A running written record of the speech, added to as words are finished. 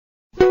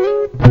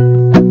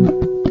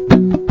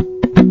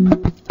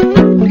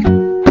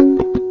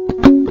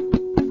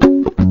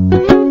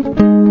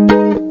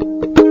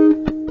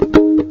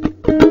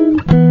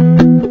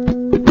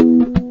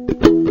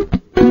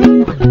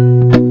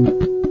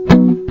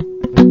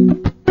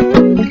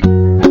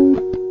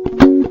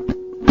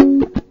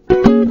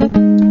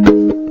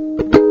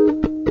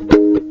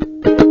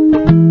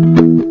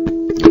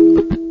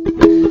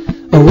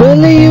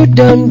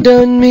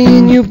done me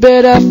and you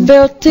bet I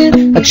felt it.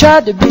 I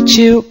tried to be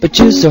chill, but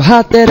you're so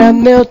hot that I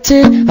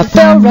melted. I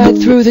fell right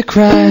through the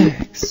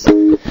cracks,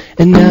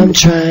 and now I'm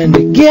trying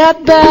to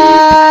get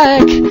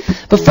back.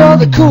 Before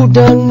the cool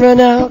done run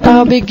out,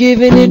 I'll be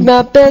giving it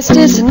my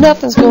bestest, and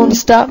nothing's gonna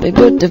stop me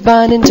but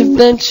divine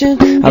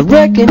intervention. I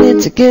reckon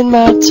it's again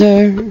my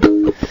turn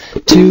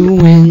to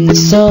win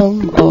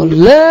some or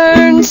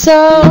learn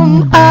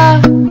some.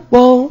 I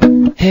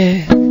won't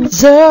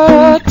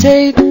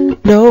hesitate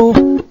no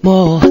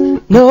more,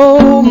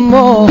 no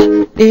more.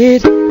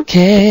 It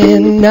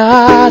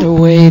cannot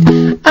wait.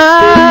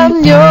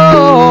 I'm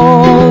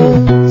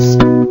yours.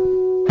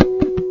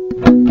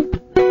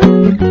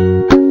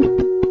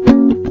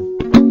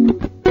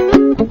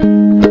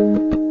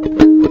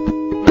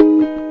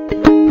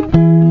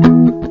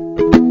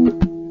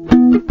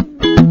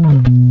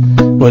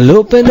 Well,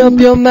 open up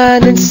your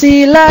mind and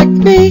see like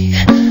me.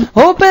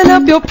 Open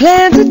up your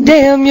plans and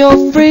damn,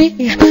 you're free.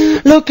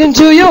 Look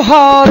into your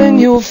heart and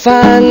you'll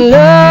find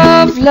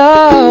love,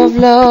 love,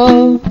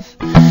 love.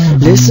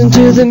 Listen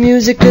to the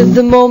music of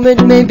the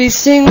moment, maybe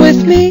sing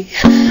with me.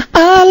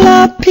 A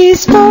la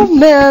peaceful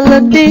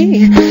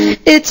melody.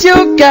 It's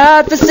your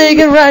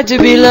God-forsaken right to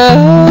be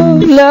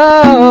loved,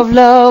 loved,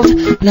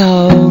 loved,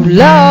 loved,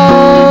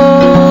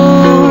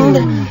 loved.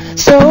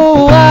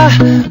 So I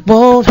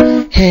won't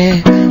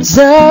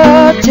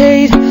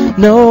hesitate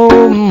no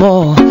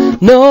more,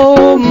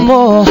 no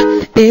more.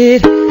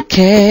 It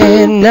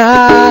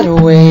cannot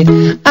wait.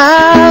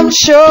 I'm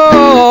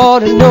sure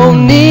there's no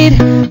need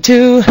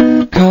to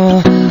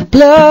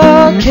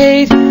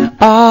complicate.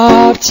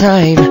 Our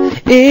time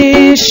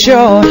is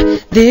short.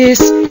 This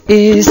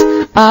is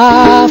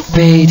our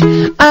fate.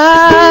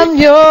 I'm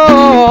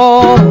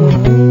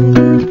yours.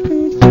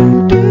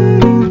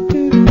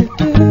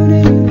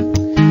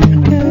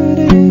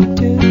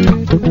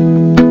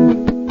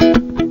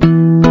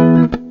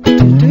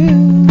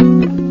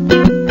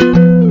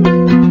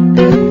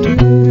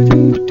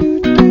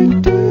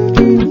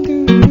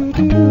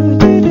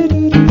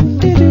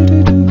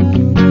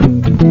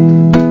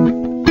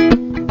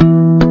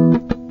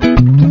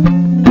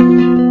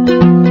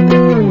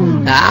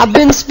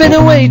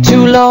 Spending way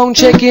too long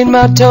checking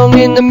my tongue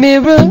in the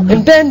mirror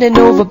and bending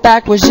over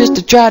backwards just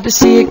to try to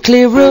see it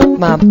clearer.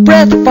 My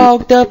breath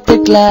fogged up the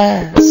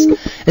glass,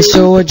 and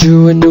so I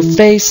drew a new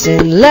face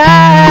and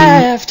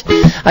laughed.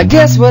 I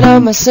guess what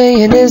I'm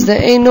saying is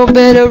there ain't no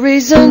better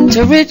reason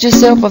to rid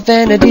yourself of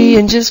vanity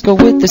and just go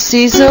with the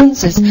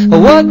seasons. It's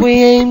what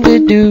we aim to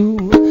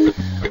do.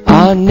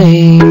 Our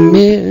name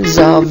is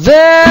our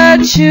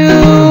virtue.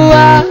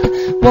 I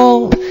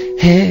won't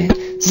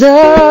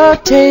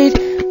hesitate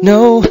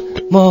no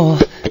more,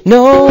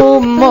 no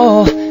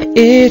more.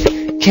 It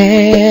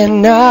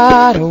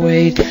cannot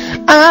wait.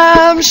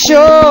 I'm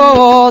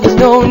sure there's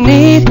no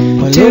need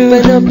to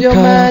open up your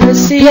mind and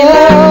see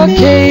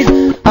blockade.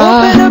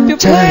 Open up your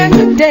plan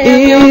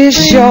today. It's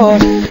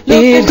short. Look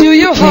into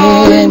your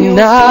heart and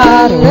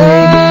cannot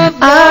wait.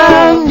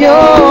 I'm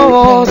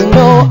yours.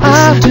 No,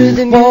 I to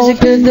the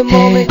music of the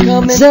moment.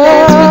 Come and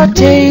dance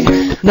with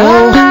me.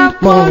 No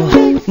more,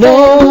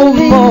 no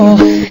more.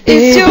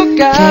 It's your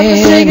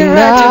God-forsaken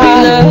right to be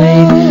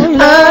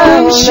loved.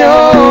 I'm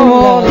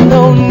sure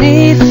no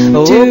need to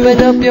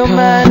open up your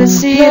mind and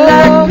see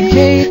like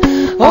me.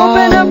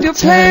 Open up your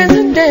plans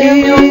and damn,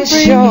 you're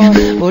free.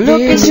 Well,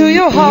 look into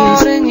your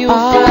heart